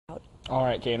All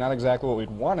right, Kay, not exactly what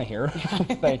we'd want to hear.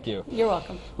 Thank you. You're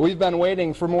welcome. We've been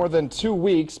waiting for more than 2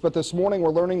 weeks, but this morning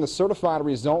we're learning the certified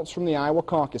results from the Iowa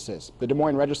caucuses. The Des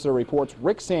Moines Register reports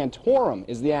Rick Santorum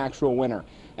is the actual winner.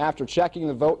 After checking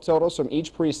the vote totals from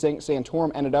each precinct,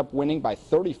 Santorum ended up winning by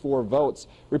 34 votes.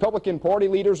 Republican Party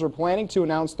leaders are planning to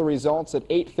announce the results at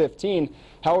 8:15.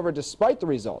 However, despite the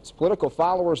results, political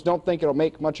followers don't think it'll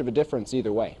make much of a difference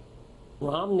either way.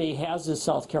 Romney has this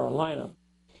South Carolina.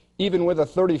 Even with a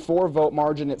 34-vote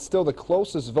margin, it's still the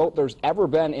closest vote there's ever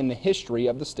been in the history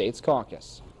of the state's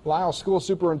caucus. Lyle School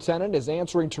Superintendent is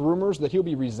answering to rumors that he'll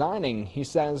be resigning. He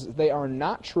says they are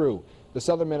not true. The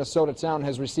southern Minnesota town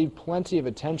has received plenty of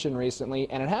attention recently,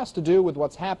 and it has to do with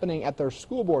what's happening at their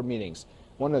school board meetings.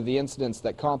 One of the incidents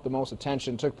that caught the most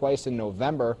attention took place in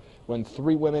November when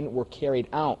 3 women were carried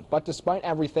out. But despite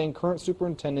everything, current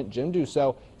Superintendent Jim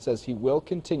Dusso says he will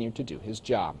continue to do his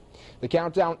job. The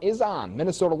countdown is on.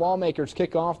 Minnesota lawmakers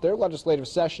kick off their legislative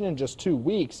session in just 2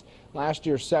 weeks. Last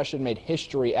year's session made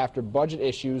history after budget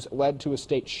issues led to a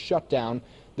state shutdown.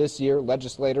 This year,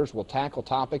 legislators will tackle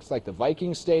topics like the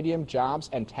Vikings Stadium, jobs,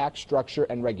 and tax structure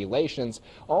and regulations.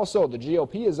 Also, the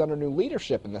GOP is under new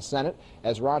leadership in the Senate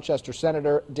as Rochester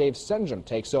Senator Dave Senjum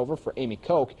takes over for Amy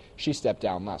Koch. She stepped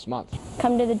down last month.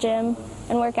 Come to the gym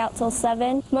and work out till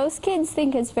 7. Most kids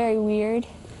think it's very weird.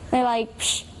 They're like,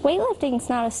 weightlifting's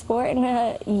not a sport, and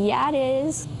yeah, it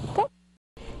is. Okay.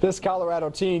 This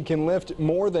Colorado teen can lift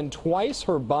more than twice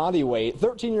her body weight.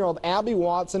 13-year-old Abby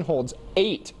Watson holds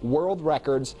 8 world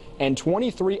records and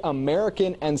 23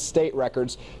 American and state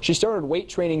records. She started weight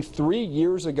training 3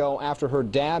 years ago after her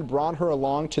dad brought her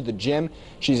along to the gym.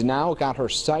 She's now got her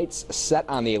sights set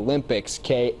on the Olympics.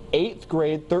 Kay, 8th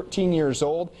grade, 13 years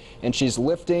old, and she's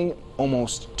lifting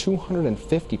almost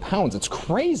 250 pounds. It's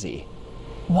crazy.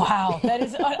 Wow, that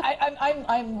is,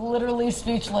 I'm literally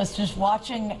speechless just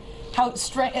watching how the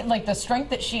strength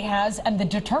that she has and the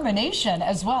determination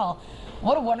as well.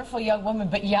 What a wonderful young woman,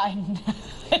 but yeah, I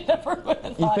never would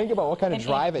have thought. You think about what kind of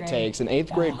drive it takes. An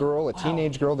 8th grade girl, a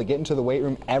teenage girl, to get into the weight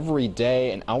room every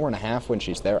day, an hour and a half when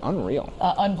she's there. Unreal.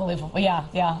 Unbelievable. Yeah.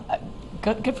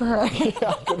 Good for her.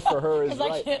 Yeah, good for her is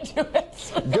right. I can't do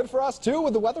it. Good for us, too,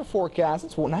 with the weather forecast.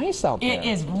 It's nice out there. It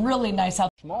is really nice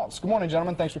out there. Good morning,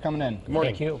 gentlemen. Thanks for coming in. Good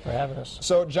morning. Thank you for having us.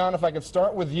 So, John, if I could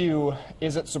start with you,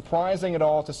 is it surprising at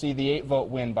all to see the 8-vote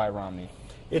win by Romney?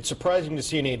 It's surprising to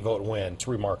see an 8-vote win. It's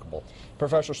remarkable.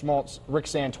 Professor Schmaltz, Rick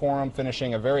Santorum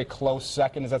finishing a very close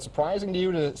second. Is that surprising to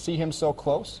you to see him so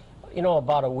close? You know,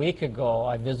 about a week ago,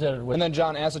 I visited with... And then,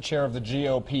 John, as a chair of the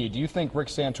GOP, do you think Rick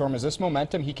Santorum, is this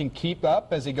momentum he can keep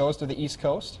up as he goes to the East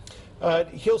Coast?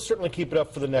 He'll certainly keep it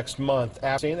up for the next month.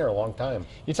 I've seen there a long time.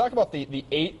 You talk about the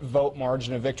 8-vote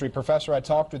margin of victory. Professor, I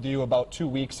talked with you about 2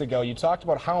 weeks ago. You talked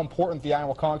about how important the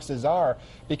Iowa caucuses are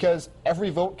because every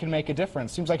vote can make a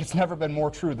difference. Seems like it's never been more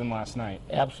true than last night.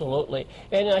 Absolutely.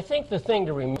 And I think the thing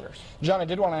to remember... John, I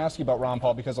did want to ask you about Ron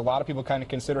Paul because a lot of people kind of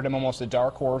considered him almost a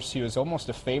dark horse. He was almost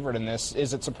a favorite in this.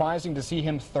 Is it surprising to see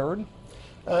him third?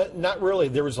 Not really.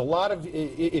 There was a lot of...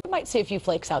 You might see a few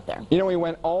flakes out there. You know, we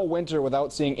went all winter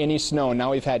without seeing any snow.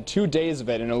 Now we've had 2 days of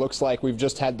it, and it looks like we've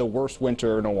just had the worst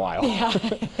winter in a while. Yeah.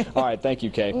 All right, thank you,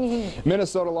 Kay.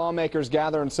 Minnesota lawmakers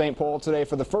gather in St. Paul today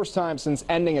for the first time since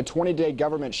ending a 20-day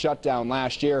government shutdown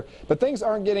last year. But things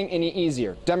aren't getting any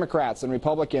easier. Democrats and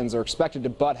Republicans are expected to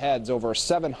butt heads over a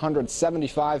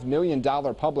 $775 million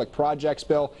public projects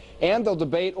bill, and they'll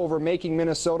debate over making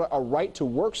Minnesota a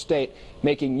right-to-work state,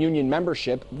 making union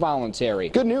membership voluntary.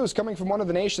 Good news coming from one of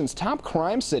the nation's top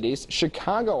crime cities.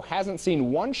 Chicago hasn't seen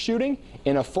one shooting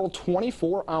in a full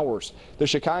 24 hours. The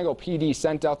Chicago PD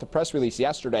sent out the press release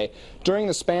yesterday. During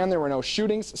the span, there were no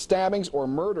shootings, stabbings, or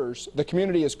murders. The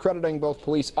community is crediting both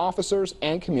police officers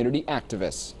and community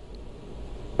activists.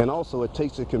 And also, it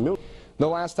takes a community. The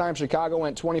last time Chicago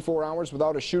went 24 hours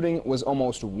without a shooting was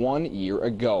almost 1 year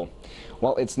ago.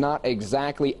 Well, it's not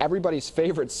exactly everybody's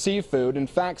favorite seafood. In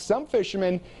fact, some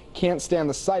fishermen can't stand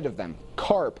the sight of them,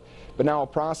 carp. But now a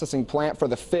processing plant for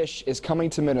the fish is coming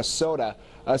to Minnesota.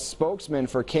 A spokesman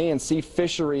for KIMT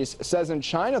Fisheries says in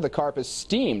China the carp is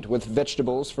steamed with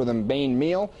vegetables for the main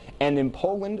meal, and in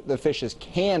Poland the fish is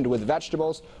canned with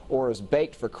vegetables or is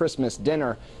baked for Christmas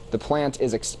dinner. The plant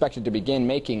is expected to begin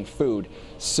making food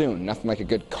soon. Nothing like a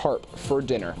good carp for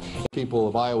dinner. People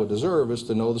of Iowa deserve is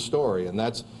to know the story, and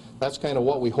that's kind of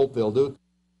what we hope they'll do.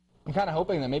 I'm kind of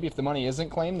hoping that maybe if the money isn't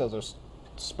claimed, they'll just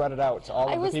spread it out to all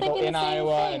of the people in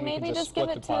Iowa, and we maybe can just give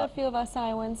it to a few of us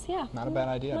Iowans. Yeah. Not a bad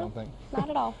idea, I don't think. Not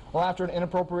at all. Well, after an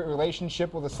inappropriate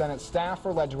relationship with a Senate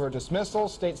staffer led to her dismissal,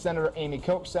 State Senator Amy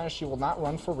Koch says she will not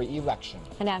run for re-election.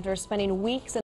 And after spending weeks